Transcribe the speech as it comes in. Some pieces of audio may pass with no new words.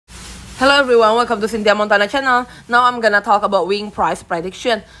Hello everyone, welcome to Cynthia Montana channel. Now I'm gonna talk about wing price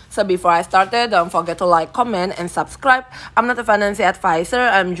prediction. So before I started, don't forget to like, comment, and subscribe. I'm not a financial advisor.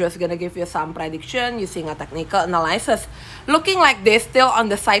 I'm just gonna give you some prediction using a technical analysis. Looking like this, still on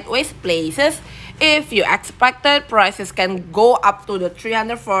the sideways places. If you expected prices can go up to the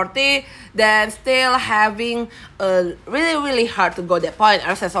 340, then still having a really hard to go that point.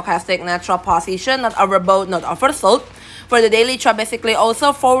 As a stochastic natural position, not overbought, not oversold. For the daily chart, basically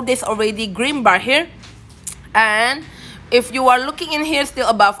also for this already green bar here, and if you are looking in here, still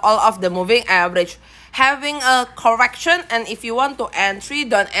above all of the moving average, having a correction. And if you want to entry,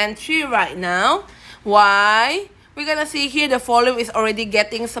 don't entry right now. Why? We're gonna see here the volume is already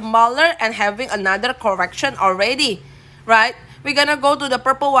getting smaller and having another correction already, right? We're gonna go to the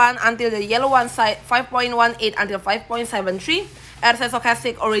purple one until the yellow one side, 5.18 until 5.73. RSI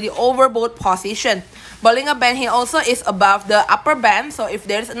stochastic already overbought position. Bollinger Band here also is above the upper band. So if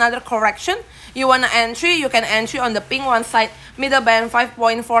there's another correction, you wanna entry, you can entry on the pink one side, middle band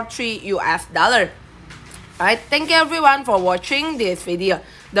 5.43 US dollar. Alright, thank you everyone for watching this video.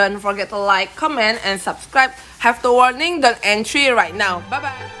 Don't forget to like, comment, and subscribe. Have the warning, don't entry right now. Bye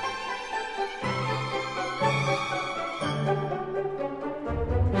bye.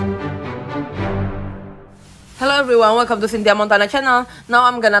 Hello everyone, welcome to Cynthia Montana channel. Now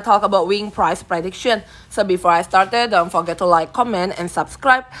I'm gonna talk about wing price prediction. So before I started, don't forget to like, comment, and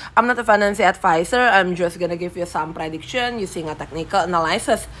subscribe. I'm not a financial advisor. I'm just gonna give you some prediction using a technical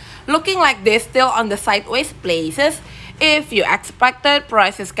analysis. Looking like this, still on the sideways places. If you expected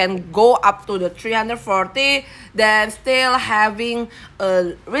prices can go up to the 340, then still having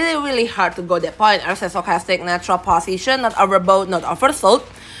a really hard to go that point. As a stochastic natural position, not overbought, not oversold.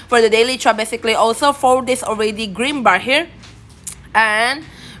 For the daily chart, basically also for this already green bar here, and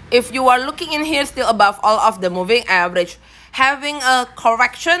if you are looking in here, still above all of the moving average, having a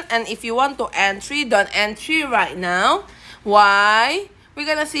correction. And if you want to entry, don't entry right now. Why? We're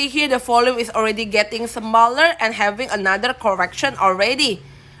gonna see here the volume is already getting smaller and having another correction already,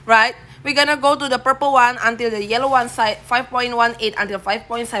 right? We're gonna go to the purple one until the yellow one side, 5.18 until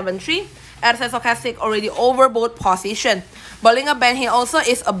 5.73. RSI stochastic already overbought position. Bollinger Band here also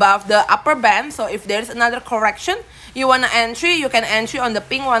is above the upper band. So if there's another correction, you wanna entry, you can entry on the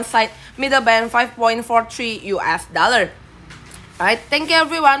pink one side, middle band 5.43 US dollar. Alright, thank you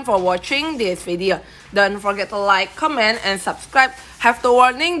everyone for watching this video. Don't forget to like, comment, and subscribe. Have the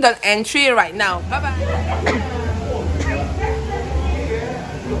warning, don't entry right now. Bye bye.